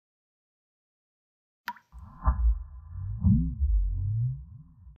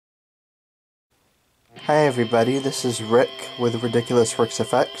Hi everybody, this is Rick with Ridiculous Rick's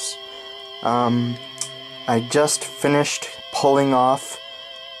Effects. I just finished pulling off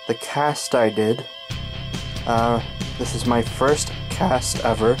the cast I did. This is my first cast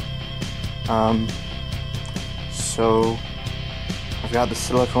ever. So I've got the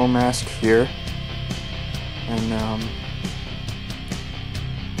silicone mask here, and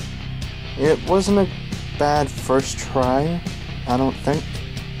it wasn't a bad first try, I don't think.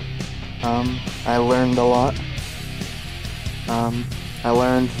 I learned a lot. I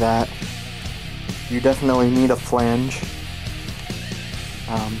learned that you definitely need a flange,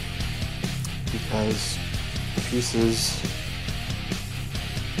 because the pieces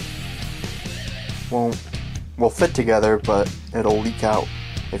will fit together, but it'll leak out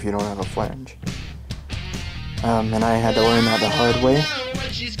if you don't have a flange. And I had to learn that the hard way.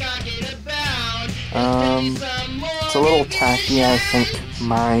 It's a little tacky. I think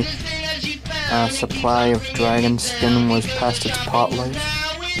my supply of dragon skin was past its pot life.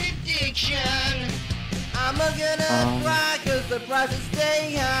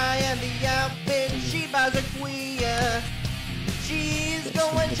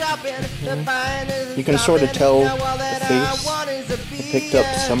 You can sort of tell the face. I picked up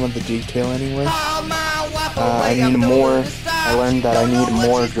some of the detail anyway. I need more. I learned that I need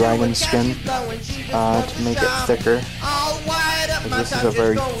more dragon skin to make it thicker, because this is a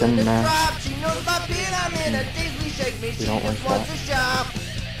very thin mask. We don't like that.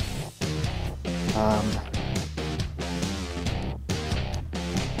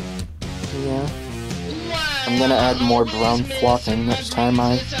 Yeah. I'm gonna add more brown flocking next time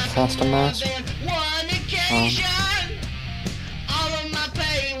I cast a mask.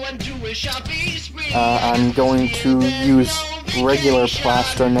 I'm going to use regular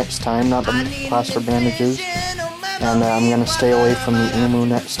plaster next time, not the plaster bandages. And I'm gonna stay away from the emu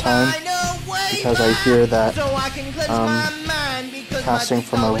next time, because I hear that casting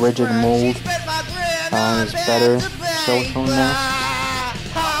from a rigid mold is better silicone mask.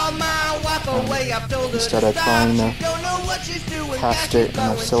 Instead of trying to cast it in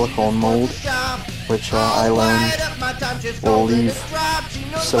a silicone mold, which I learned will leave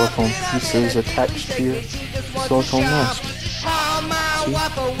silicone pieces attached to your silicone mask. See that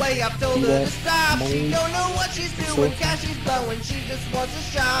mold?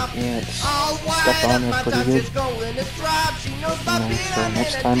 Yeah, it's stuck on there pretty good. So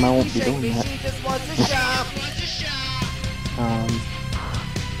next time I won't be doing that.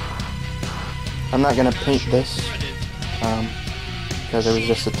 I'm not gonna paint this, because it was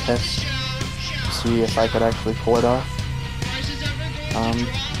just a test to see if I could actually pull it off.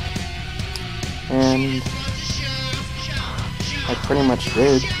 And I pretty much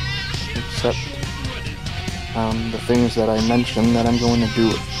did, except the things that I mentioned that I'm going to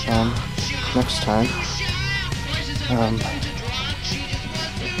do next time.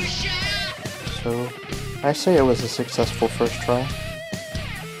 So I say it was a successful first try.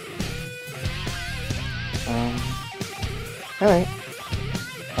 Alright.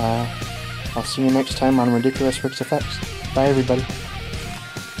 I'll see you next time on Ridiculous Rick's Effects. Bye everybody.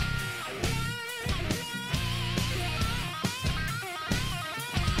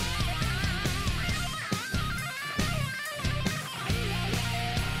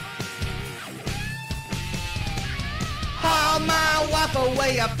 My wife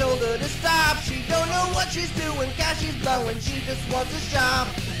away, I've told her to stop. She don't know what she's doing, cash she's blowing, she just wants to shop.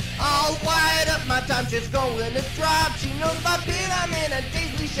 All wired up, my time she's going to drop. She knows my pin, I'm in a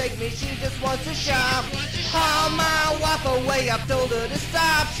daze, please shake me, she just wants to shop. All my wife away, I've told her to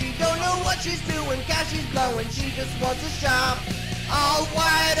stop. She don't know what she's doing, cash she's blowing, she just wants to shop. All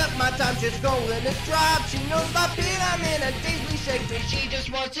wired up, my time she's going to drop. She knows my pin, I'm in a daze, please shake me, she just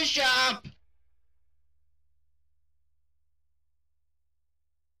wants to shop.